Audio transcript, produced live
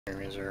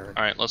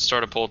Alright, let's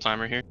start a poll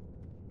timer here.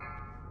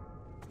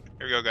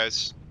 Here we go,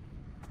 guys.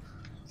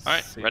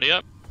 Alright, ready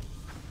up?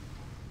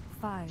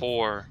 5,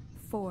 4,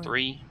 4,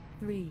 3,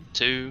 3,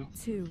 2,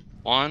 2,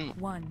 1.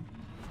 1.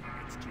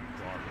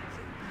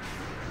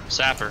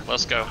 Sapper,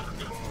 let's go.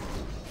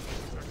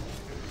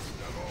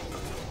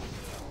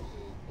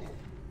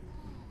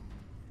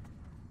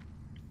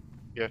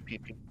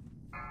 GFPP.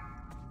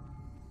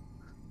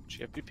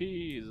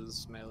 GFPP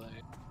is melee.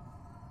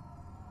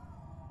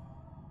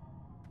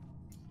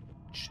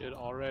 Should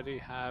already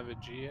have a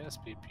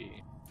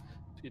GSPP.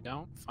 If you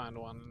don't, find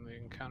one in the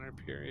encounter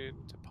period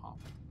to pop.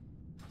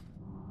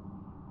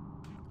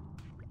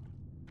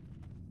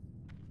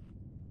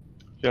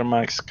 Your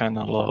mic's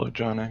kinda low,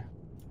 Johnny.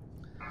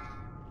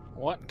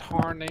 What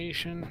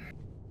tarnation?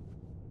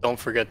 Don't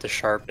forget to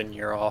sharpen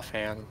your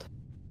offhand.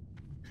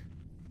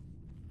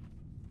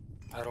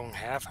 I don't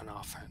have an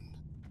offhand.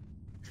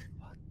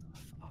 What the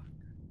fuck?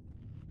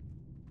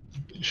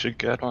 You should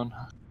get one.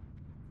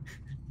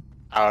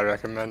 I would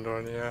recommend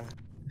one, yeah.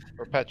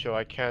 Perpetual,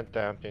 I can't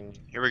dampen.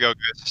 Here we go,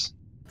 guys.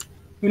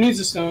 Who needs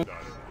a stone?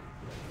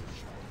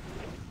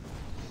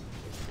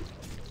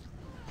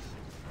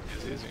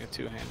 He's using a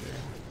two-hander.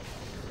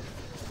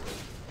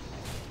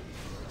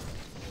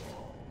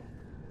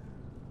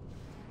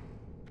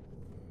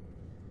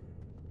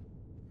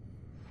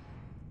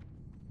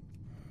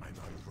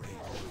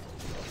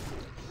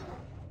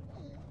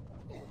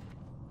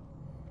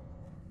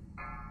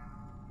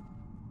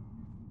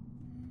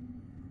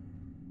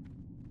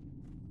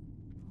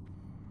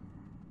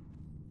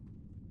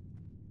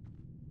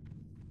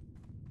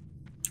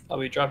 I'll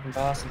be dropping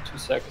boss in 2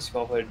 seconds, so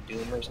I'll play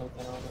Doom or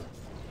something on it.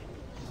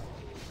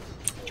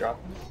 Drop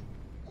him.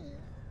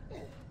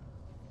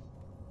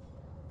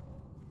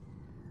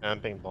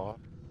 Damping ball.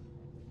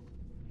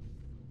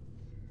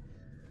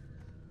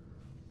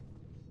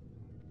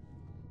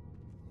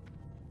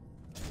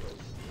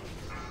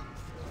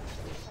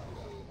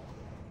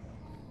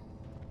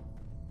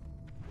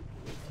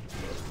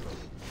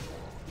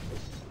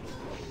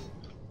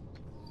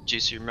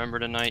 GC, remember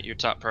tonight, your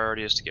top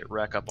priority is to get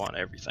wreck up on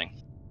everything.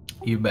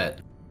 You bet.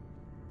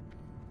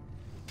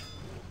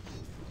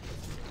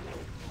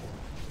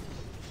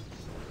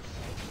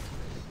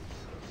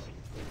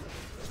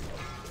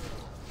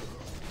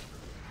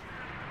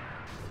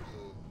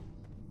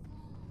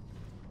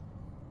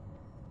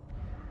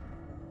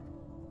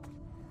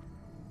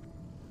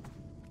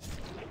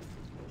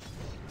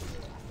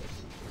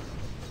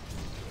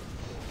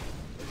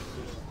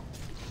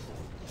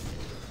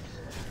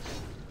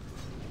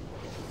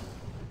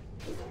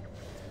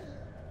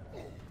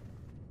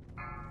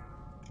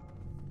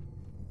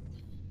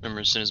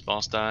 Remember, as soon as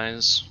boss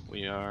dies,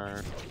 we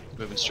are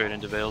moving straight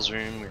into Vale's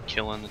room. We're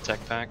killing the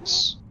tech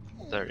packs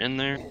that are in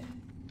there.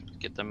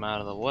 Get them out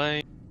of the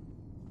way.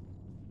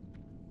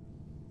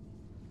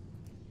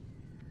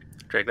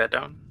 Drag that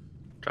down,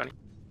 Johnny.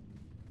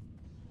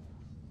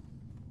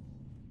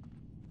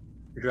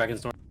 Your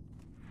dragon's north.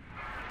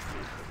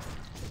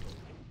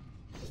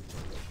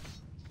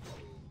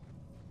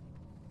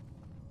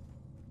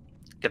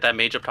 Get that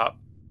mage up top.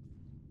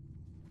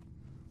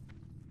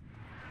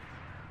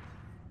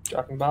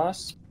 Dropping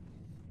boss.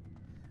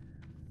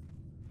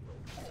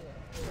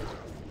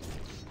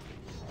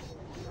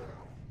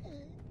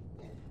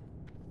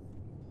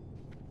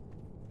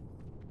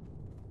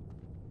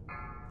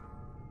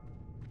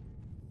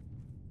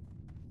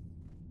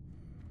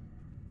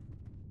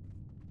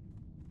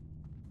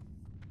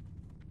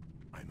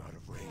 I'm out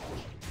of range.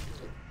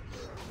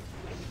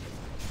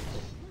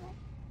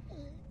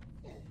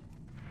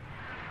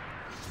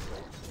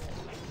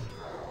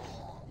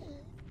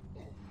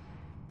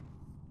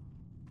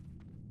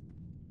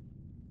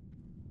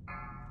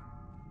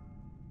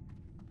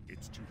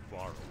 It's too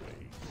far away.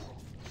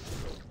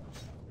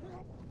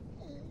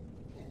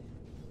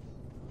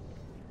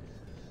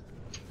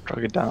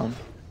 Drag it down.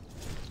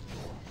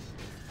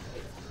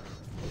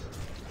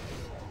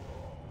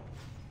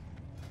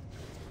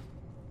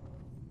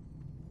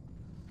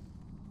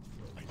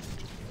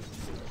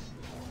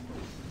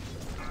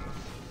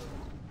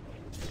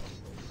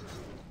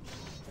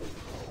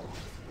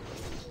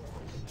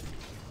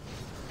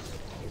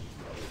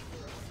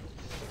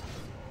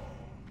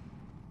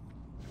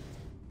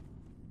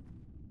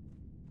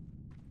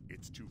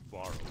 It's too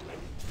far away.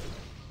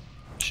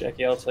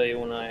 Shecky, I'll tell you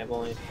when I have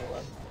only 4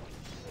 left.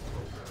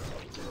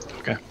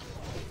 Okay.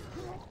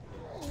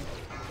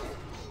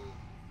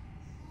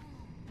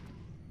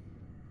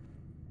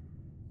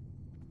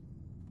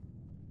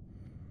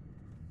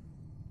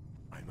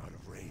 I'm out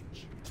of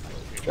range.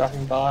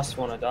 Dropping boss,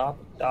 wanna dot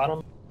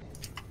him?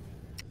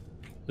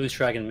 Who's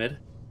dragon mid?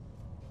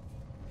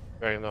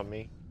 Dragon on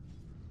me.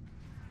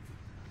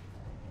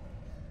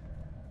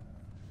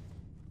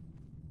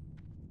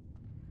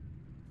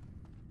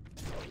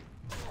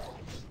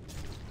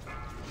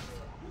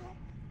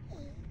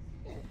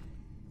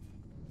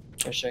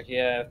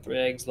 Shecky, I have 3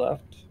 eggs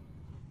left.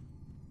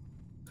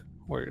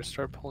 Warriors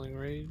start pulling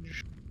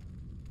rage.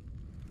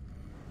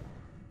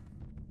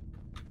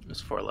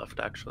 There's 4 left,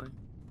 actually.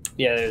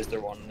 Yeah, there's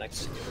the one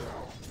next to you.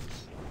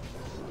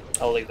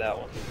 I'll leave that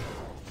one.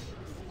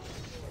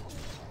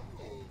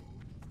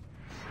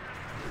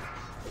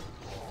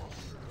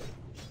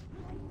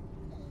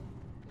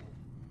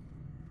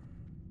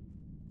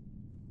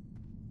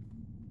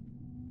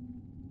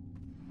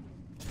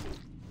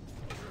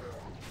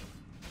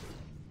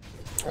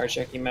 Alright,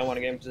 Check, you might want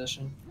to get in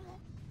position.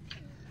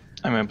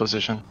 I'm in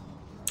position.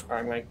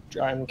 Alright,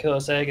 I'm gonna kill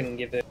this egg and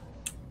give it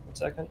 1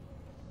 second.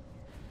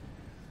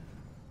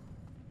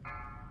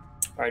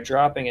 Alright,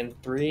 dropping in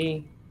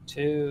 3,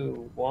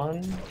 2,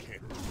 1.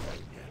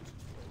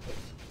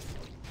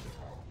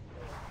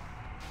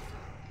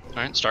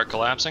 Alright, start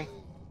collapsing.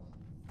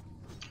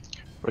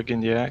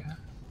 Rigging the egg.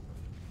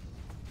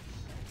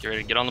 Get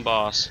ready to get on the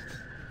boss.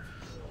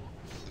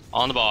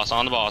 On the boss,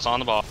 on the boss, on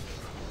the boss.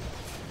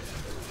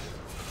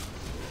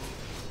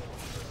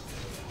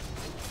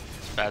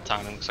 Bad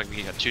timing. Looks like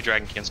we got 2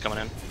 Dragonkins coming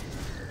in.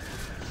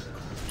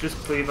 Just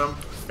cleave them.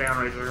 Stay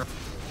on Razor.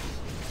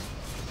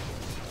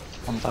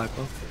 On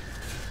typo.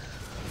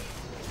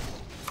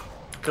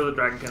 Kill the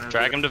Dragonkin.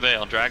 Drag him to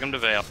Veil. Drag him to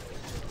Veil.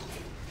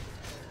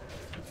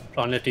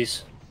 On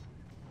nifties.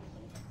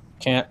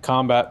 Can't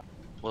combat.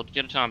 We'll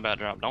get a combat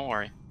drop. Don't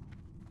worry.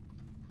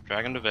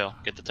 Drag him to Veil.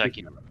 Get the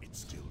techie. It's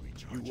still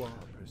recharging. You are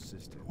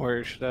persistent.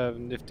 Where should I have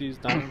nifties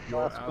down?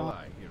 Your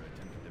ally here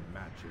attempted to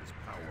match his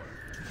power.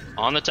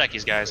 On the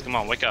techies, guys. Come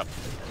on, wake up.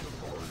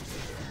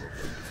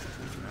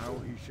 Now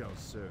he shall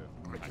serve.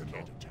 I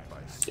cannot attack by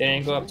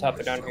Dan, go up top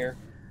or down here.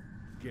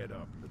 Get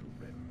up, little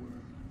red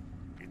worm.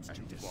 It's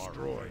too far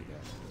away.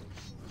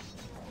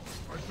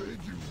 I beg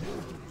you,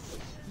 mortals,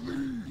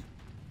 flee.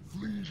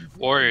 Flee before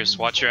Warriors,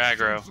 I watch your lose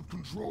aggro. sense of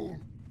control.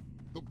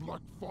 The black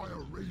fire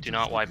rages Do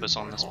not wipe within us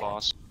on my this heart.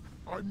 boss.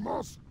 I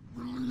must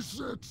release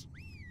it.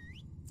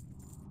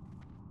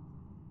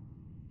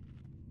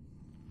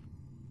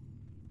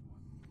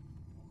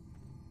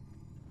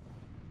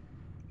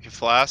 You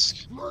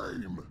flask.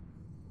 Flame,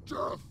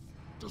 death,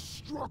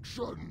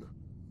 destruction.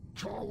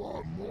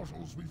 Cower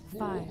mortals before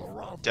 5, the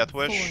wrath of Death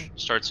wish.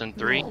 Starts in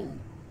 3. No,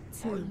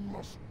 I 2,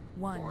 must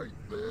 1. fight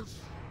this.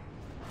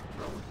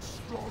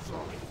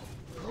 Belixstraza,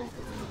 help me,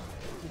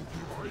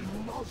 for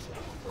I must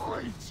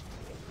fight.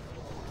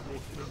 Your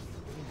death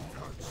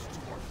only adds to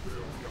my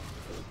failure.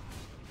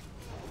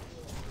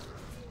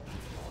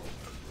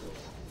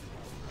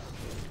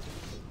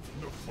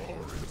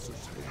 Nefarious'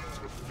 hate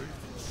has made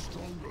me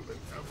stronger than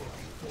ever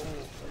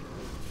before.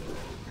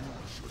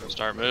 You should have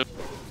Start moving.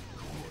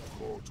 good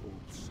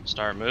mortals.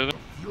 Start moving.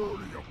 Fury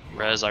of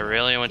Res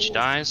Irelia when she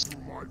dies.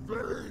 through my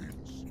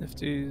veins.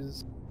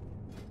 Nifties.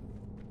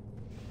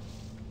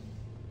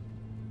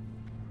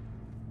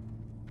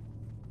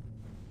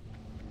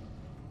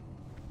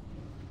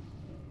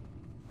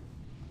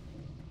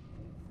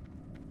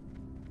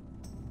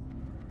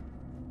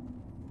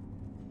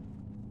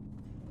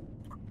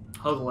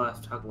 Hug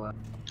left, hug left.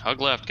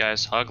 Hug left,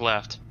 guys. Hug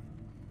left.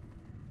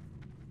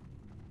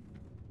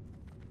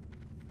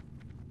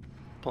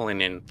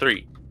 Pulling in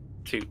 3,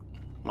 2,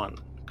 1,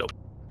 go.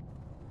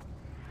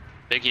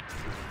 Biggie.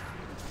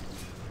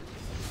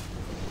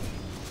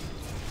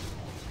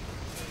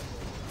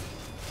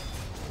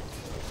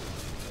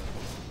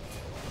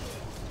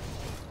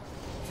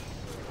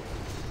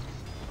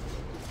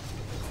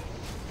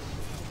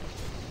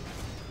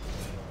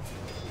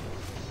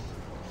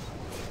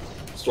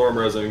 Storm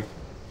resing.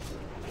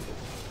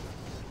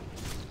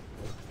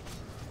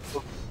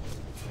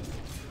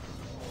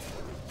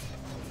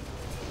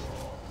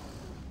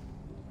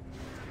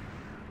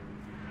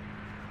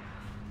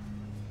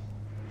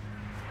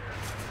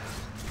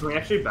 Can we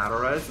actually battle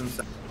res and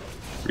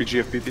Free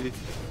GFPP.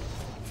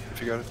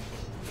 If you got it.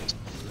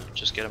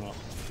 Just get him up.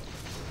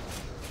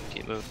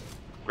 Keep moving.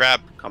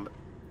 Grab. Combat.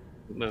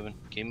 Keep moving.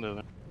 Keep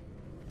moving.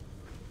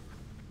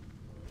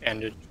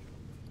 Ended.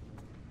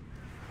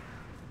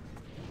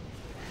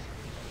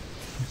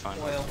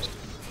 Fine. Well,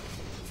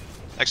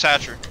 Next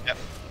hatcher. Yep.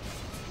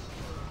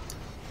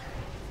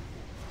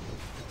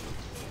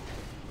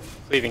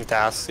 Leaving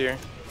tasks here.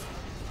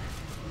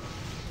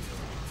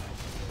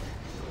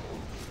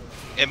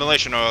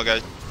 Immolation oil,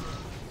 guys.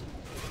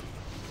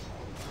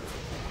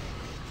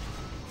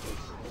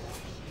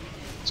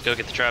 Let's go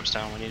get the traps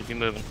down. We need to be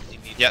moving.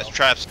 Yeah,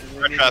 traps.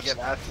 Red traps.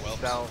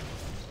 Down.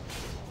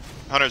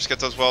 Hunters, get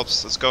those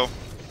whelps. Let's go.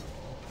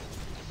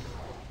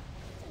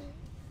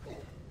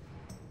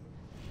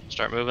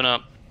 Start moving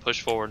up.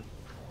 Push forward.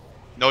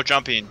 No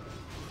jumping.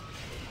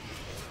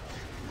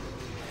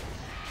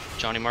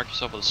 Johnny, mark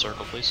yourself with a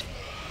circle, please.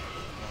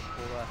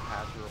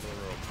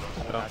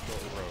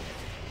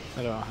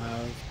 I don't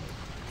have.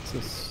 Is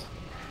this?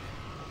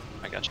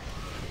 I got you.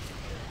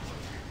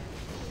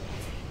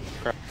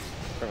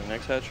 From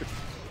next hatcher.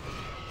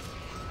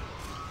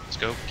 Let's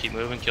go. Keep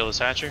moving. Kill this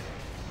hatcher.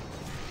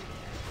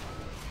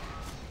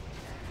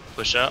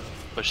 Push up.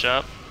 Push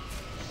up.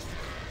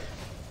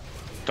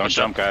 Don't Push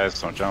jump, up.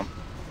 guys. Don't jump.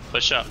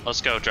 Push up.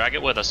 Let's go. Drag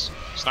it with us.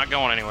 It's not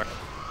going anywhere.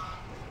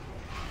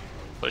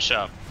 Push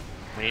up.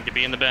 We need to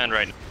be in the bend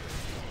right now.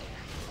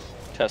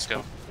 Let's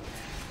go.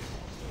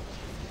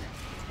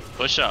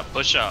 Push up.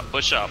 Push up.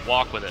 Push up.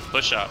 Walk with it.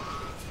 Push up.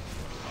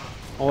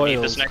 We need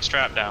this Oils. next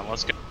trap down.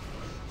 Let's go.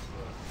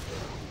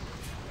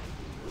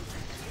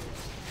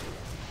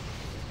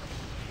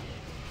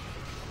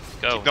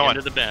 Go. Keep going.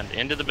 Into the bend.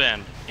 Into the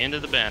bend. Into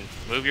the bend.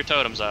 Move your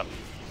totems up.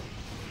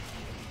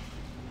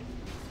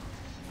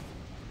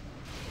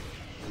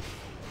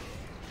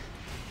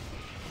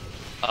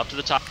 Up to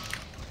the top.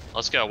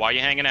 Let's go. Why are you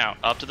hanging out?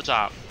 Up to the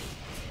top.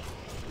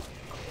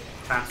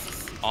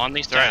 Passes. On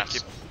these Alright,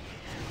 traps.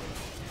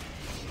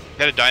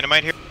 Got a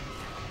dynamite here.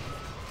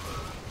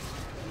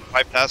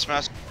 5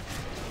 taskmaster.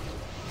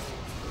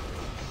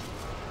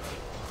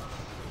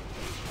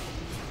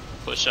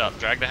 Push up.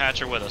 Drag the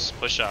hatcher with us.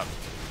 Push up.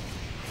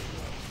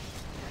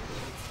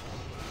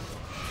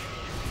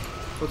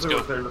 Let's go.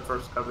 go clear the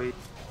first cubby.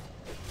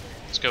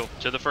 Let's go.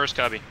 To the first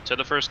cubby. To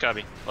the first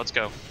cubby. Let's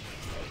go.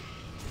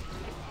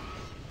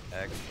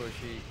 X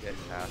pushy, get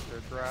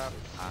caster trap.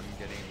 I'm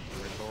getting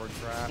Grid Lord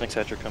trap. Next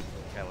hatcher come.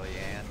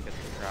 Kellyanne, get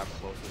the trap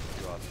closest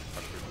to us.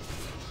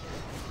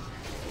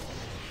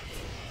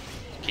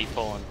 Keep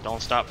pulling.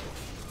 Don't stop.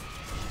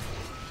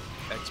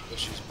 X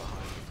pushes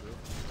behind the group.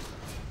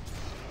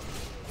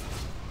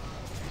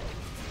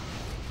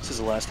 This is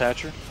the last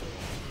hatcher.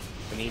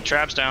 We need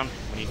traps down.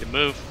 We need to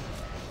move.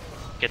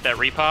 Get that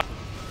repop.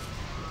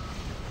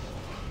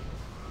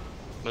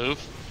 Move.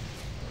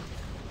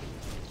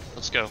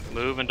 Let's go.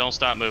 Move and don't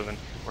stop moving.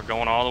 We're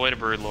going all the way to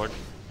Broodlord.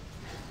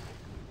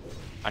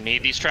 I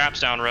need these traps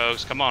down,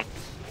 rogues. Come on.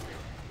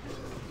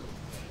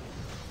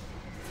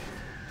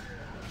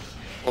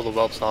 Pull the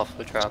whelps off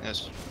the trap.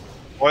 Yes.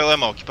 Oil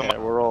ammo. Keep them Yeah, up.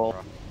 we're all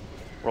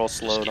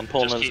slowed. I'm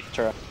pulling just this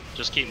trap.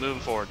 Just keep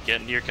moving forward.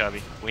 Get into your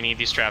cubby. We need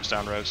these traps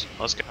down, rogues.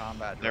 Let's go.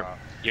 Combat There. drop.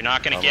 You're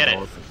not gonna get it.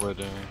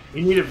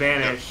 You need to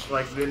vanish.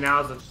 Like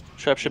now's the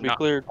Trap should be Not-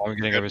 cleared. I'm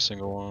getting every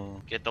single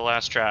one. Get the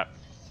last trap.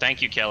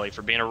 Thank you, Kelly,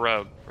 for being a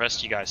rogue. Rest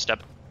of you guys,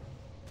 step.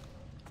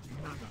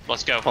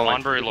 Let's go. Oh,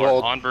 On Broodlord.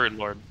 roll. On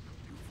Broodlord.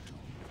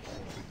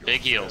 Big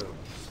heal.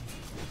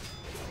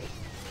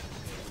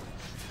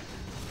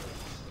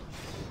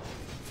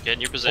 Get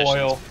in your position.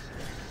 Oil.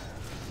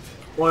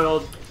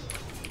 oiled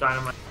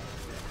dynamite.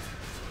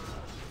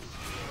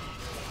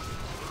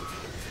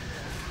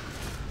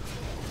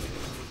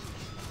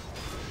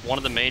 One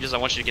of the mages, I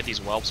want you to get these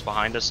whelps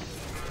behind us.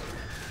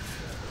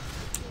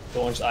 The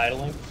one's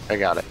idling. I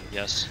got it.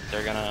 Yes,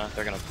 they're gonna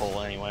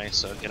pull anyway,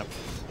 so get them.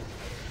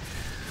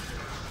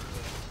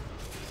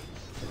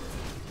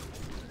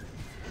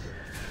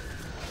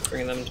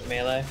 Bring them to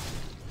melee.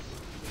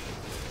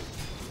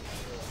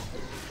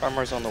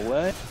 Armor's on the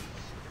way.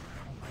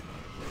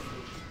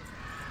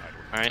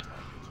 Alright.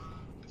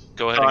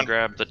 Go ahead On. and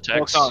grab the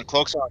Cloaks text. on.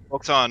 Cloaks on.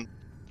 Cloaks on.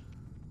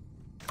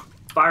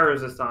 Fire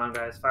resist on,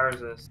 guys. Fire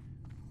resist.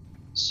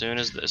 As soon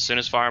as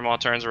Firemaw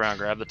turns around,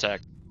 grab the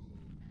tech.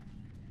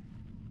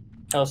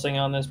 Helsing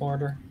on this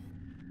mortar.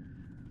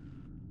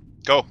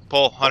 Go.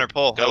 Pull. Hunter.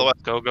 Pull. Go, LOS.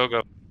 go, go,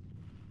 go.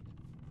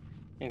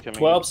 Incoming.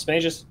 Whelps,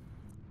 mages.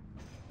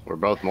 We're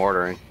both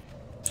mortaring.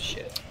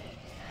 Shit.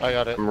 I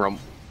got it. I'm Mortar's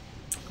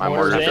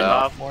mortaring in.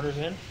 off. Mortar's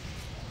in.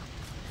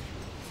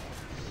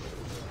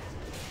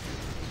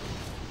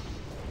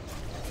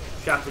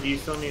 Shafted, do you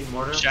still need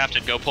mortar?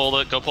 Shafted, go pull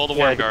the Yeah, worm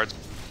I do. guards.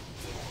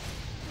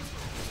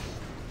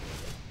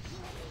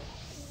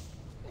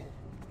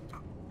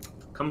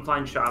 Come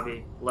find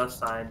Shavi, left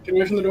side. Get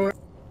away from the door.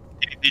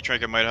 AD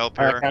trinket might help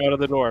Back here. out of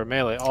the door.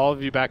 Melee. All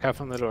of you back out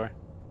from the door.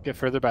 Get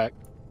further back.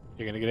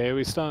 You're gonna get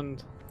AoE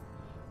stunned.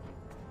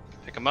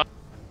 Pick them up.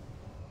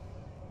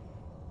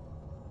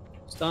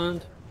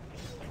 Stunned.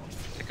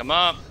 Pick them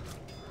up.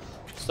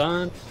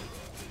 Stunned.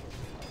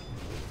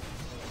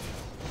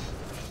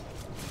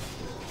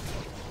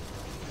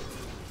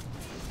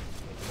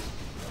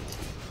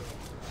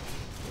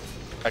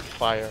 Back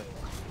fire.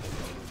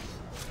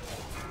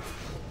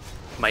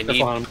 Might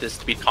Careful on need him. this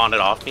to be taunted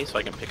off me so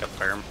I can pick up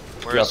fire.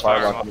 Where is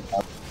Firemaw?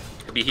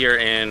 It'll be here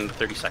in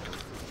 30 seconds.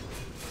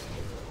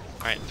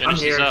 Alright, I'm finish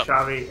here, these up.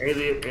 Shavi.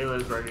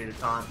 Ayla's ready to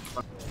taunt.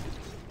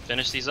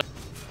 Finish these up.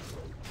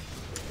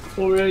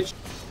 Full rage.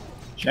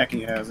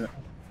 Jackie has it.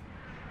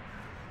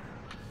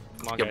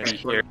 Come on, He'll guys. be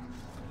here.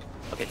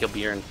 Okay, he'll be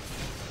here in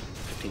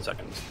 15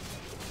 seconds.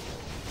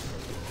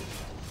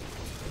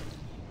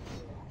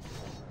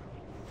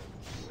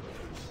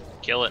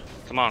 Kill it.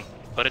 Come on.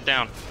 Put it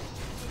down.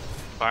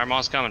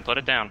 Firemaw's coming. Put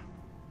it down.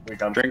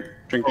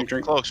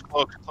 Drink. Cloaks.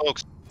 Cloaks.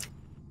 Cloaks.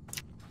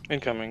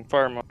 Incoming.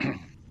 Fireman.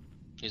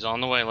 He's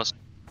on the way. Let's.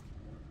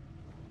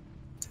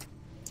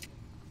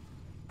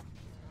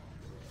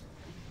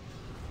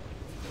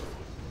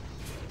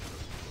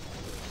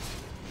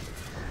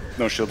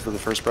 No shield for the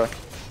first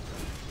breath.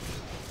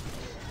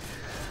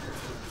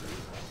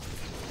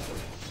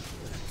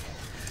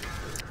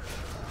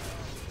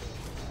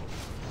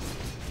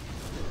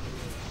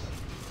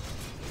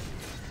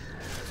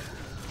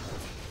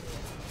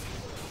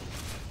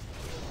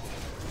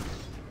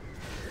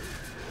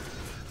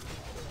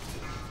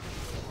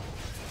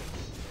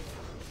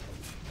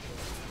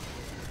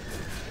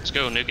 Let's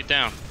go. Nuke it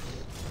down.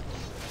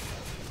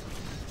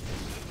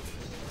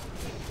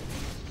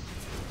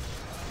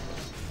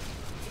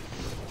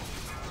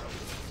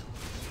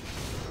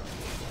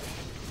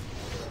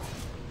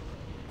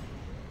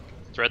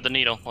 Thread the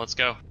needle. Let's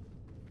go.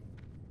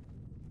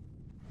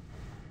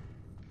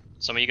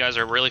 Some of you guys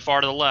are really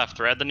far to the left.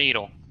 Thread the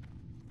needle.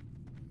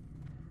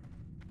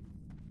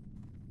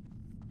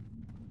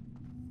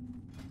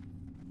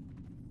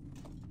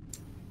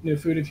 New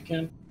food if you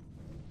can.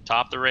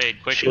 Top the raid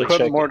quickly. Shield Equip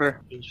check.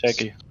 mortar.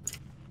 Checky.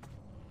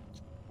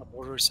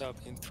 Orders up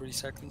in 3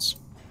 seconds.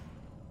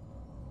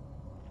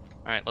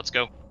 All right, let's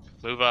go.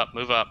 Move up,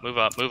 move up, move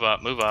up, move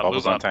up, move up,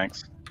 Bubbles move on up.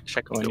 tanks.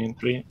 Check Going in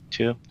 3,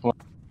 2, 1.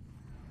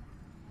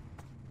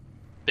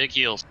 Big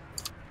heals.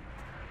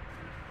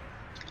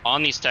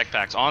 On these tech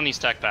packs, on these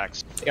tech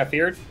packs. They got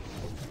feared.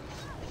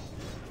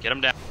 Get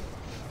them down.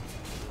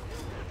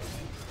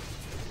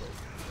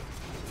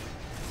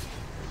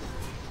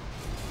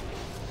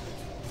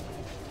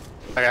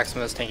 I got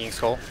some of this tanking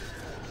skull.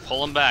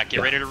 Pull them back.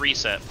 Get ready to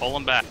reset. Pull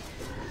them back.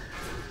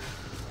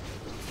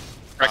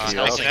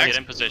 Helsing, get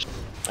in position.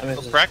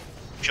 Freck.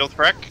 Shield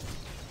Freck.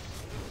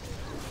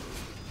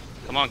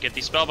 Come on, get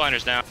these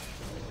spellbinders down.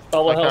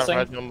 Follow I can't Helsing.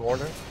 ride no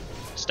mortar.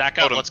 Stack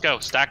up, let's go.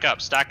 Stack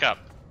up, stack up.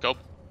 Go.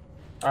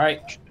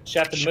 Alright,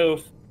 Shafted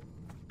move.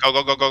 Go,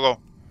 go, go, go, go.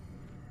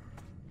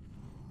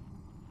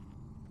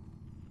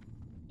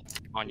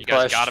 Come on, you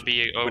guys Flash. gotta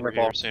be over Winter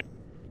here ball. soon.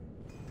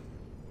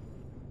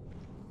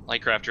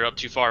 Lightcraft, you're up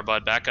too far,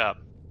 bud. Back up.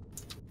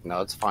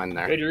 No, it's fine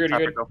there. Good, you're good,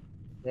 you're good.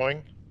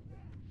 Going.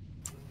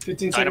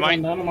 15 Dynamite.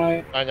 seconds on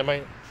dynamite.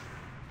 Dynamite.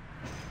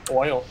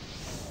 Oil.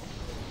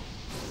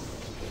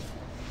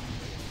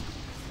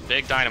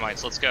 Big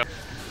dynamites, let's go.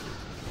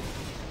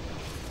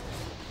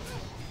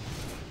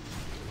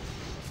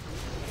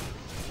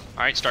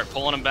 Alright, start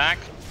pulling them back.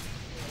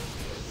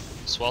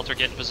 Swelter,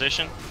 get in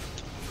position.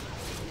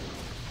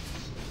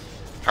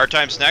 Hard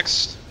times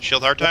next.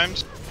 Shield hard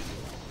times.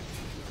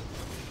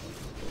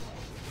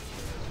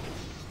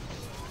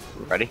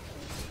 Ready?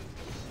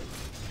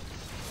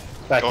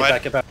 Back Go it, ahead.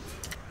 back it, back.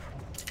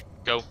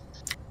 Go.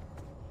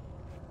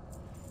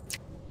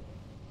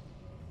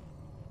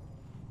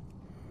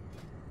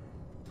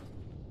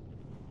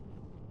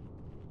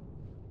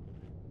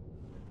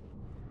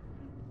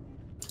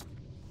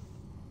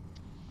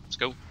 Let's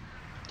go.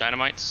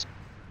 Dynamites.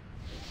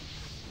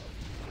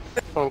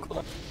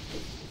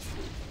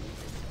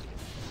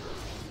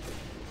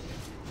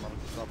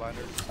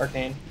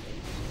 Arcane.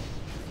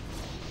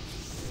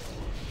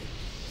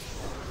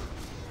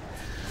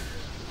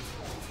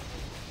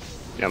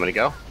 You want me to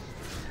go?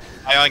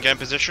 Ion, get in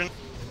position.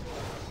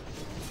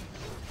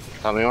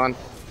 Tell me one.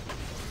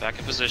 Back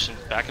in position.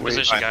 Back in Wait,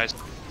 position, fine. guys.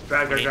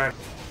 Drag, drag, drag.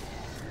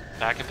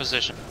 Back in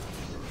position.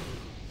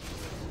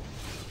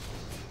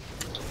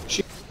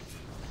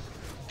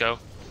 Go.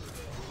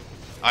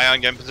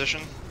 Ion, get in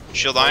position.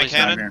 Shield All ion these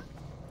down cannon.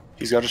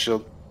 He's got a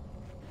shield.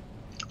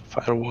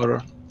 Fire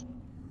water.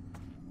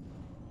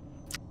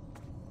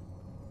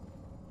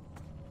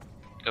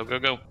 Go, go,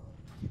 go.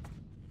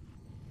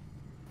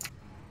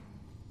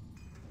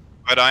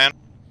 Red ion.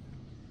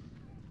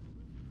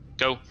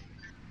 Go.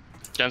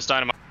 Dense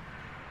dynamite.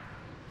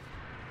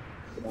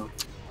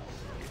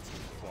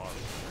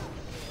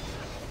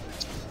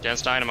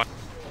 Dense dynamite.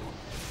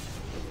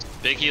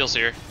 Big heals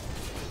here.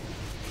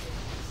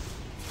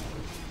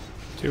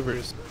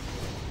 Tubers.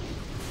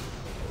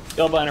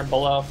 Spellbinder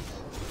below.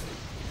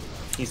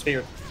 He's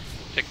feared.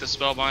 Pick the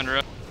spellbinder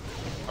up.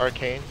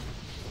 Arcane.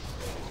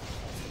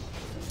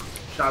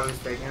 Shadows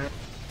taking it.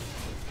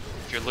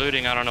 If you're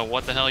looting, I don't know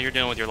what the hell you're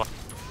doing with your life.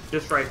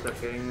 Just right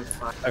clicking. It's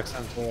fine.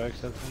 Accent.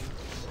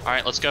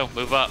 Alright, let's go.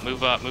 Move up,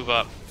 move up, move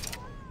up.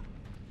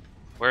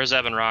 Where's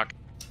Evan Rock?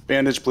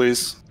 Bandage,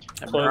 please.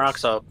 Close.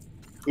 Rocks up.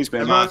 Please,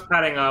 bandage. Everyone's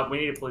padding up. We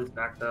need to police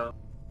back though.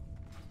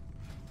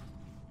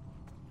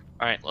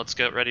 Alright, let's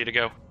get ready to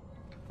go.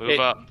 Move Hey.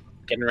 up.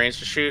 Get in range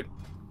to shoot.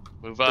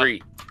 Move up.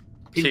 3,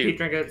 PP 2,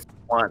 trinkets.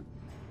 1.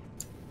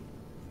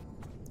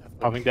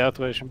 Popping Death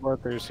Wish and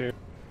Bloodthirst here.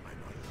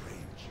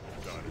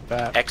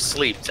 Back. X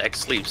sleeps. X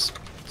sleeps.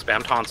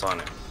 Spam taunts on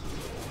it.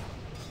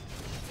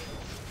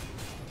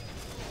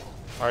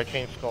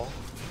 Arcane skull.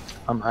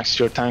 I'm max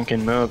your tank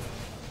and move.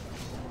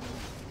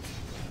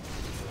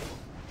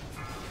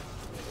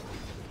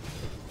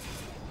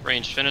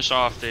 Range, finish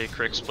off the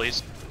cricks,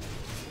 please.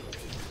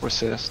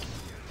 Resist.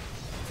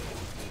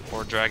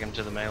 Or drag him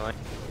to the melee.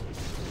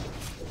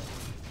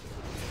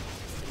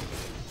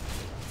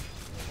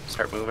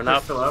 Start moving They're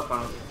up. still up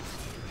on.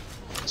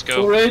 Let's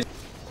Full go. raid.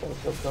 Go,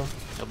 go, go.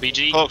 No,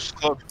 BG. Close,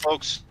 close,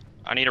 close.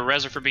 I need a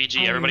reser for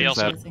BG. Everybody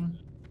else.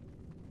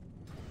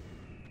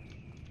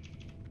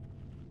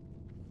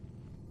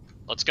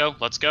 Let's go,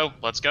 let's go,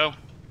 let's go.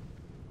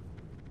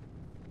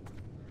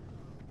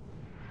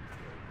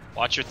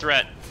 Watch your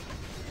threat.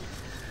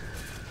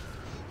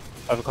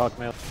 5 o'clock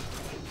mail.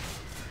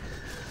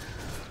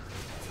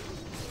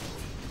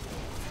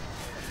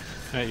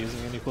 Not using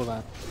any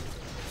cooldown.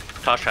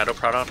 Toss Shadow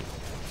Product.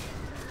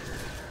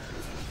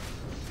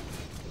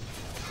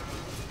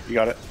 You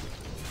got it.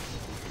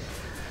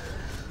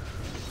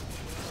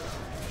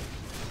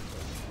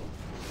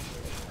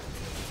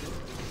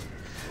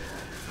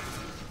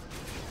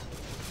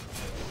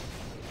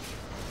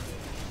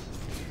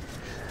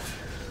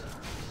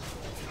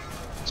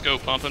 Let's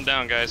go, pump him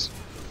down, guys.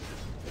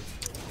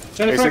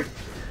 Basic.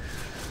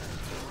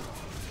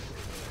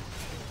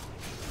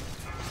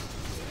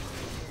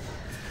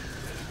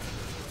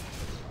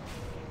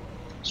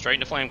 Straight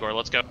into Flame Gore,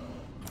 let's go.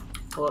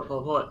 Pull it, pull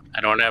it, pull it. I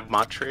don't have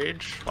Mach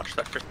Rage. Watch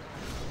that.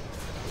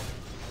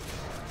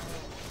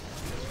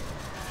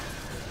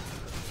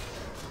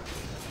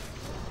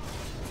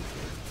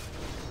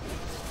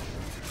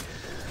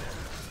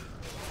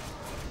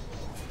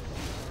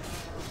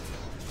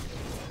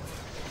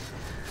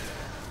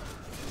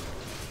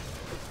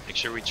 Make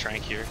sure we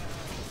trank here.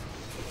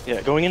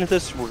 Yeah, going into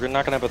this, we're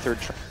not gonna have a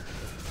third trank.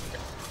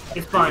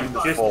 It's fine.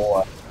 Just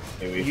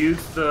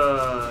use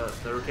the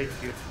rotation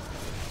queue.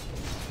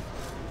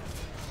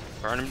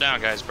 Burn him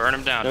down, guys. Burn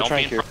him down. No Don't be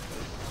trank in here. front.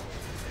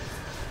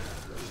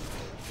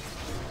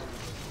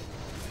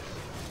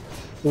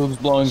 Who's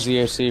blowing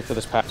ZAC for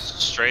this pack?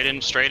 Straight into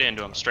him. Straight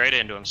into him.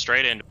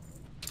 Straight into him.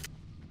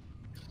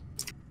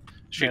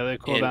 Shoot. Yeah, they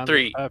cool In down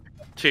 3, up.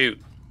 2,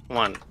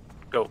 1,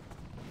 go.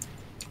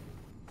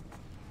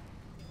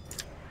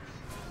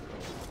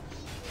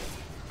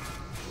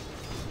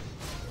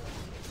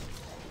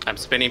 I'm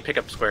spinning. Pick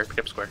up square. Pick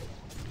up square.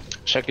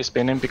 Check your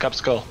spinning, pick up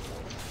skull.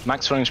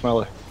 Max range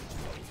melee.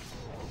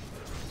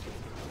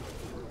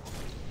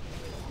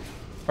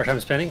 Part-time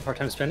spinning,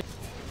 part-time spinning.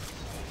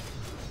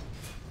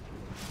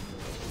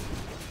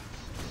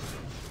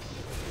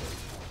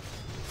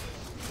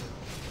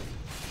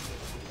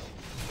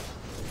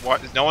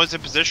 What? No one's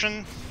in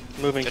position?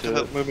 Moving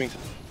to moving.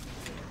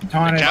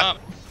 Come up.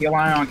 Heal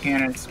ion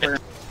cannon. Square.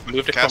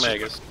 Move to Cast-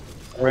 Chromagus.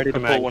 ready to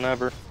pull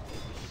whenever.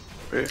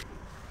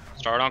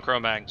 Start on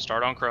Chromag.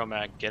 Start on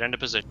Chromag. Get into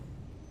position.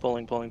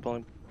 Pulling, pulling,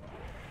 pulling.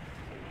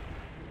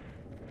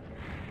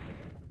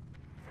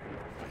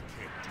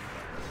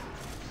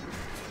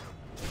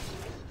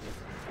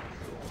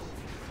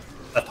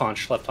 Left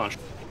haunch, left haunch.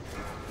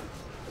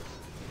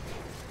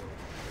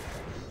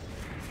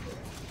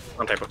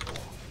 On typo.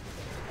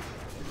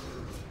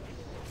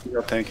 You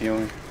got tank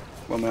healing.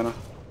 1 mana.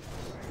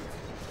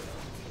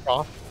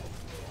 Off.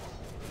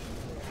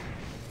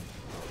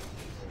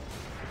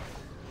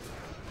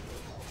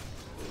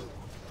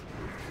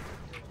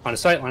 Line of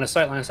sight, line of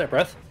sight, line of sight,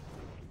 breath.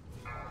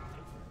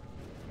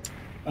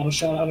 Auto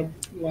shot out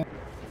of.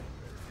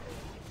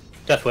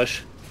 Death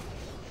wish.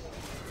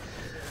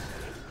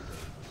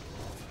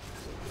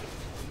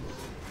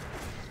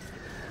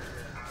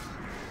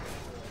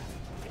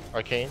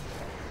 Arcane.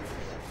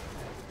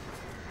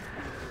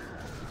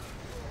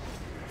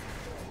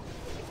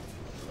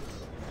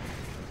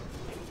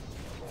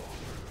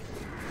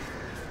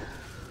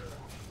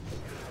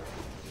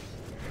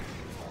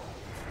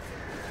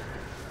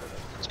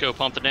 Let's go.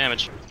 Pump the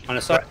damage. Line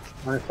of sight,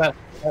 line of sight,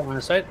 line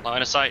of sight.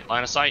 Line of sight.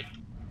 Line of sight.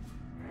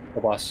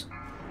 The boss.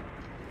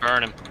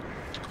 Burn him.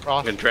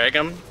 I'm gonna drag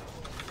him.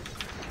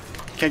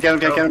 Can't get him,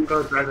 can't get him.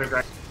 Go, drag, drag,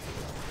 drag.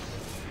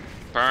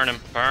 Burn him.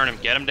 Burn him.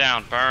 Get him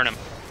down. Burn him.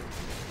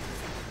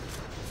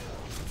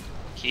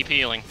 Keep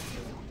healing.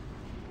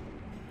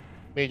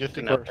 Major That's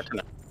enough. That's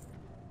enough.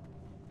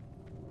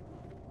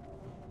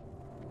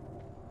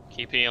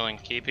 Keep healing.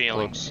 Keep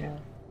healing.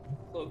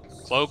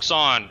 Cloaks. Cloaks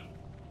on.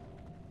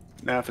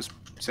 NAF is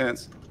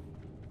sense.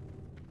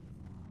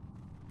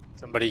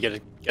 Somebody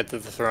get to the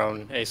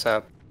throne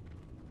ASAP.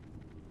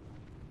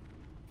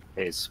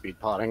 Hey, speed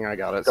potting, I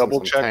got it. Double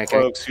since I'm check tanking.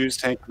 cloaks. Use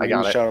tank. I got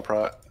use it. Shadow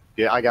Prot.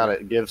 Yeah, I got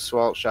it. Give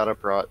Swelt Shadow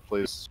Prot,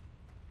 please.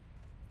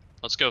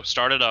 Let's go.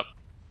 Start it up.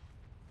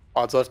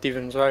 Odds left,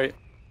 evens right.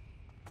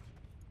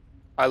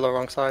 Ilo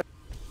wrong side.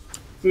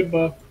 Food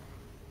buff.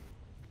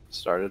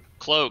 Started.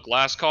 Cloak.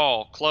 Last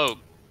call. Cloak.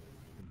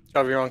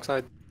 Cover your wrong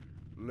side.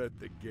 Let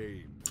the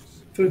games.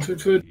 Food,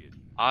 food, food.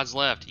 Odds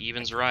left.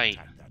 Evens right.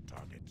 Attack that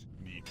target.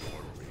 Need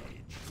more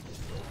rage.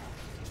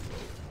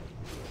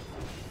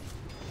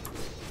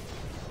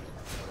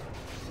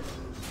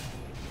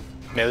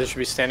 Yeah, they should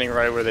be standing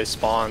right where they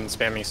spawn,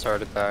 spamming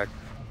start attack.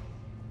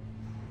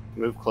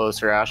 Move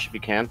closer, Ash, if you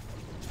can.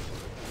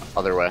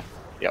 Other way.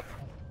 Yep.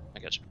 I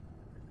got you.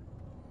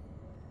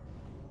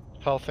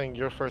 Hellthing,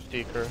 your first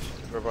deker.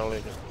 Rebel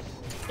Legion.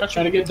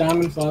 Trying to get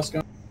diamond flask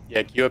on.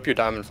 Yeah, queue up your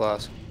diamond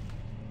flask.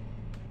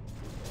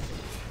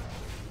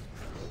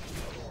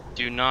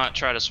 Do not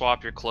try to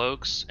swap your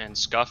cloaks and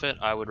scuff it.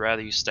 I would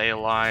rather you stay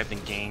alive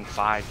than gain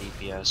 5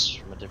 DPS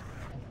from a different.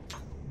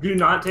 Do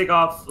not take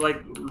off,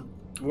 like,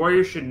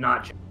 warrior should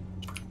not change.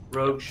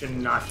 Rogue should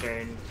not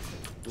change.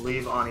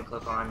 Leave Ani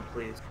click on,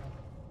 please.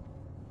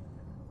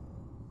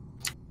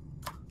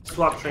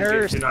 Swap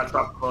trinkets, do not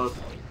swap clothes.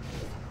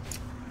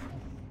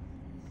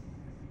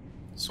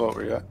 Swap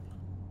where you at?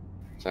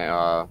 Say,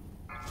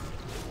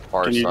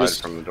 far Can you side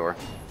just- from the door.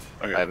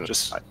 Okay, I haven't,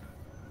 just. I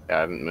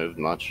haven't moved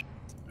much.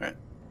 Alright.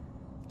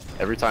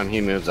 Every time he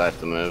moves, I have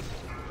to move.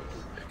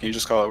 Can you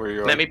just call it where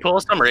you are? Let me pull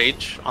some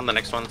rage on the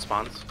next one that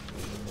spawns.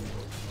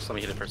 Just let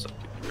me hit it for a second.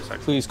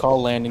 Please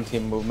call landing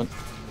team movement.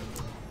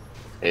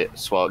 It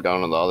Swelt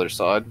going to the other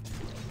side.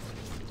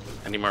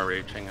 I need more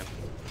rage. Hang on.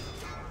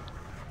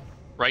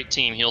 Right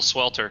team, heal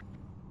Swelter.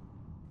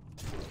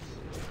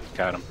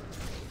 Got him.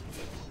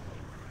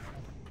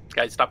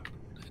 Guys, stop.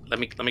 Let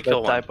me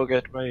kill one. Typo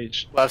get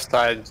rage. Left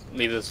side,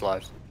 leave this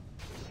alive.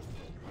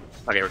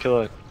 Okay, we're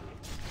Kill it.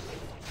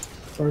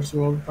 First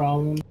world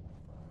problem.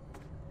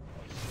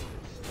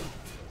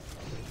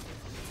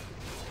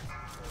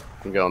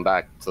 I'm going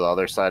back to the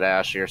other side,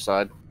 Ash, your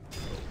side.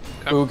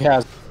 Oog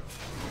has.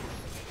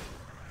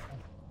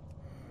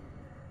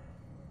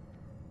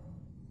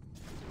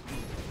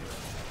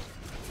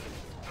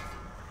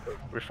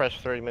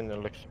 Refresh 30-minute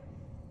elixir.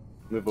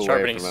 Move away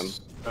Sharpening from him.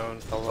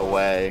 stone.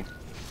 Away.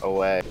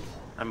 Away.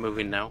 I'm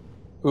moving now.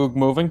 Oog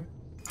moving.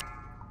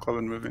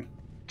 Clubbing moving.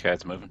 Okay,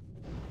 it's moving.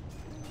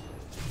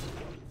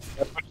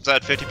 Is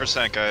that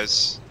 50%,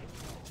 guys?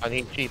 I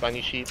need sheep, I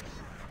need sheep.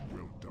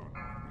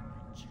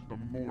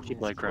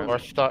 Keep like crap. Or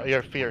start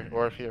your fear,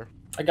 or fear.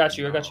 I got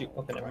you.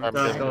 Okay, never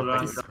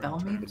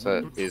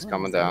mind. He's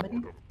coming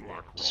down.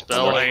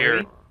 Spell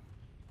air.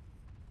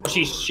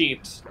 She's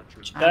sheeps.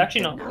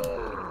 Actually, no.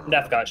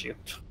 Neff got you.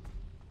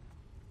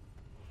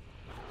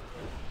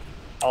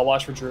 I'll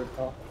watch for Druid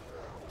call.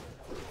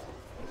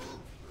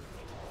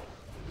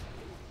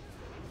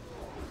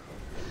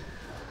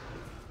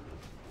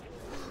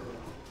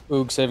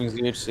 Oog saving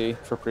ZHC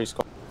for priest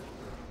call.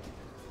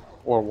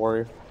 Or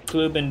warrior.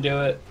 Glubin,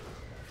 do it.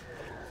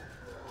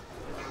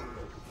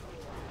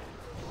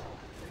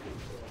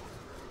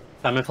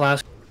 Diamond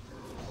flask.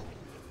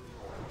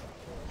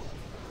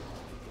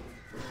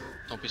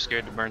 Don't be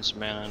scared to burn some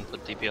mana and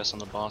put DPS on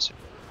the boss.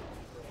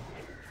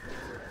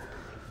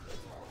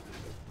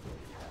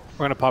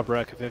 We're gonna pop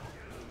wreck if it.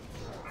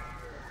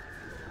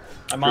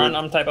 I'm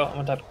on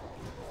typo.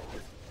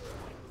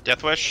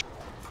 Death Wish?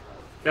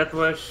 Death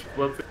Wish.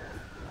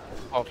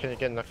 Oh, can you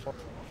get next one?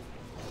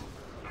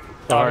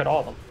 Target all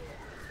of them.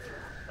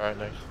 Alright,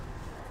 nice.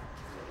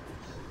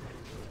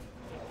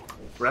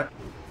 Wreck.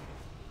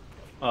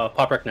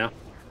 Pop wreck now.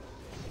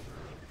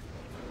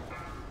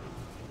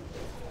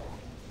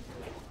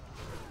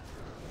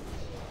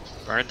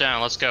 Burn it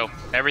down, let's go.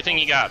 Everything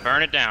you got,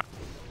 burn it down.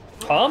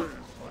 Tom?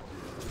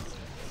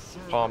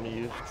 Palm you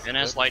use.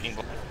 NS lightning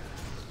bolt.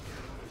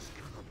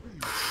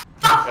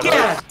 Fuck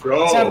yeah!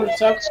 Bro.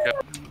 Let's go.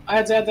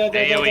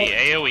 AoE,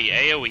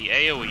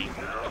 AoE.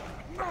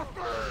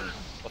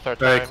 What's our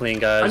Very time? clean,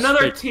 guys. Another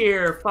Great.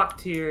 tier. Fuck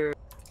tier.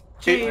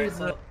 Jesus.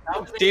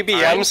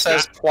 DBM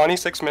says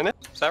 26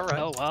 minutes. Is that right?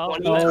 Oh wow. I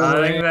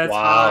think that's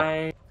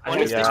high.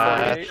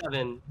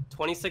 2647.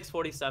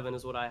 2647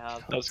 is what I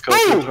have. Let's go.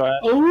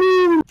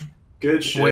 Ooh. Good shit.